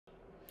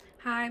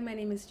Hi, my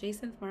name is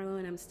Jason Marlowe,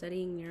 and I'm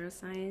studying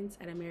neuroscience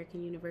at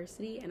American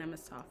University, and I'm a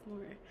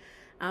sophomore.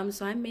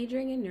 So I'm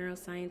majoring in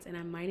neuroscience, and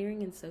I'm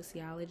minoring in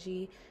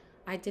sociology.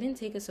 I didn't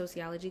take a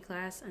sociology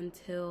class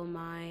until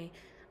my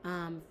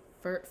um,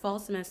 fall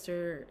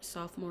semester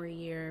sophomore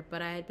year,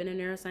 but I had been a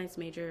neuroscience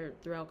major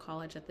throughout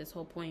college at this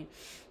whole point.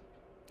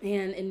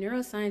 And in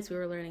neuroscience, we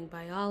were learning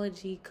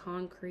biology,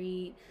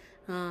 concrete,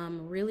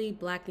 really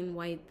black and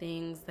white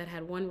things that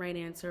had one right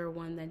answer or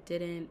one that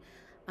didn't.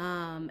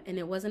 And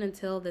it wasn't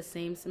until the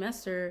same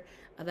semester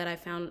that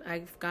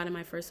I got in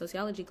my first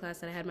sociology class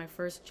that I had my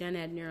first gen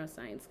ed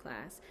neuroscience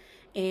class.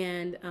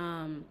 And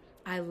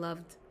I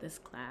loved this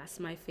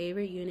class. My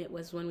favorite unit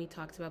was when we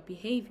talked about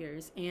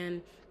behaviors.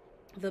 And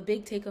the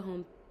big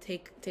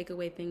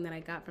takeaway thing that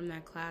I got from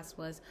that class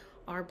was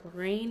our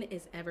brain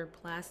is ever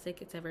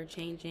plastic, it's ever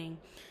changing,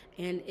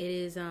 and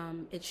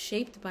it's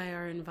shaped by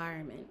our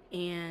environment,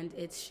 and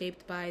it's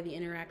shaped by the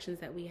interactions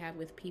that we have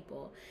with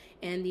people,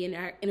 and the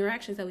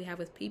interactions that we have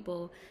with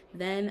people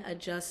then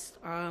adjust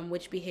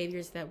which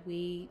behaviors that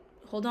we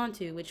hold on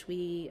to, which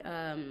we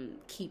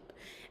keep.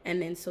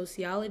 And in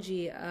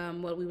sociology,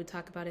 what we would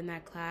talk about in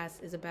that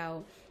class is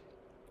about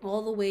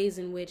all the ways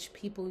in which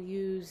people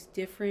use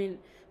different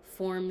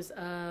forms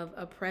of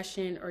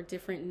oppression or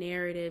different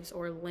narratives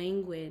or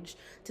language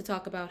to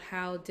talk about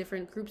how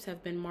different groups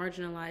have been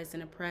marginalized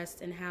and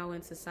oppressed, and how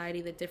in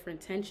society the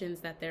different tensions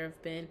that there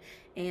have been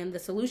and the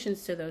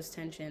solutions to those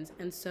tensions.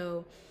 And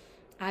so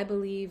I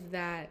believe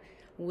that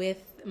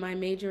with my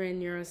major in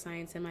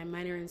neuroscience and my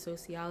minor in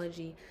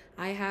sociology,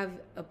 I have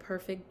a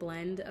perfect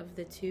blend of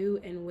the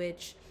two, in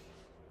which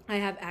I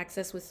have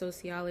access with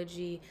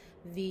sociology,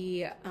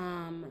 the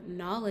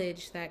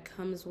knowledge that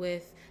comes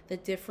with the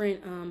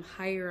different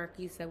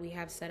hierarchies that we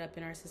have set up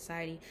in our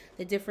society,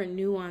 the different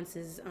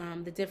nuances,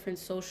 the different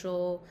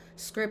social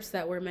scripts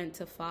that we're meant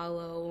to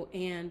follow,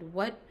 and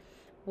what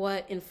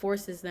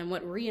enforces them,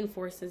 what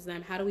reinforces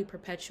them, how do we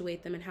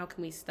perpetuate them, and how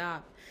can we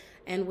stop.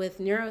 And with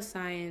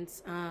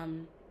neuroscience,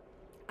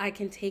 I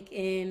can take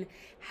in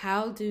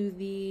how do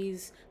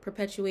these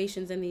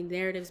perpetuations and the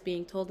narratives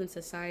being told in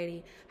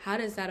society, how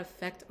does that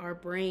affect our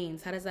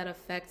brains? How does that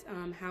affect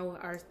how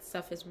our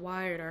stuff is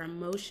wired, our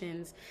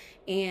emotions?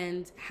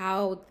 And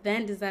how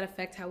then does that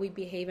affect how we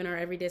behave in our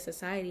everyday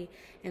society?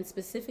 And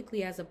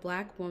specifically as a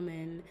Black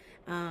woman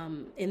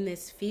in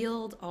this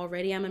field,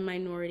 already I'm a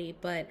minority,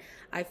 but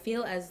I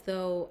feel as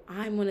though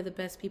I'm one of the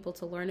best people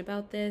to learn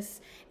about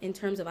this, in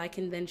terms of I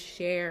can then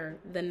share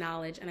the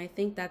knowledge. And I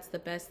think that's the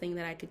best thing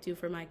that I could do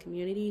for my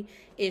community,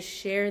 is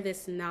share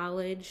this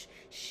knowledge,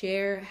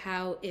 share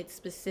how it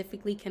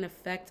specifically can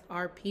affect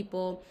our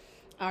people,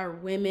 our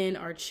women,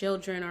 our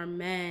children, our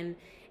men.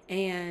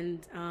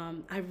 And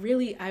I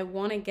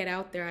want to get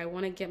out there. I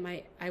want to get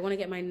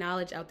my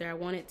knowledge out there. I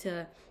want it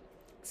to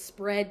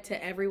spread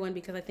to everyone,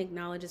 because I think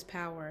knowledge is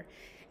power.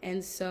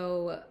 And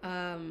so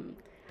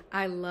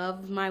I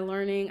love my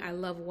learning. I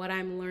love what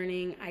I'm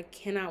learning. I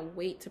cannot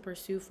wait to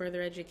pursue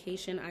further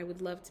education. I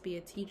would love to be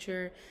a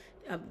teacher,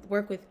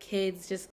 work with kids, just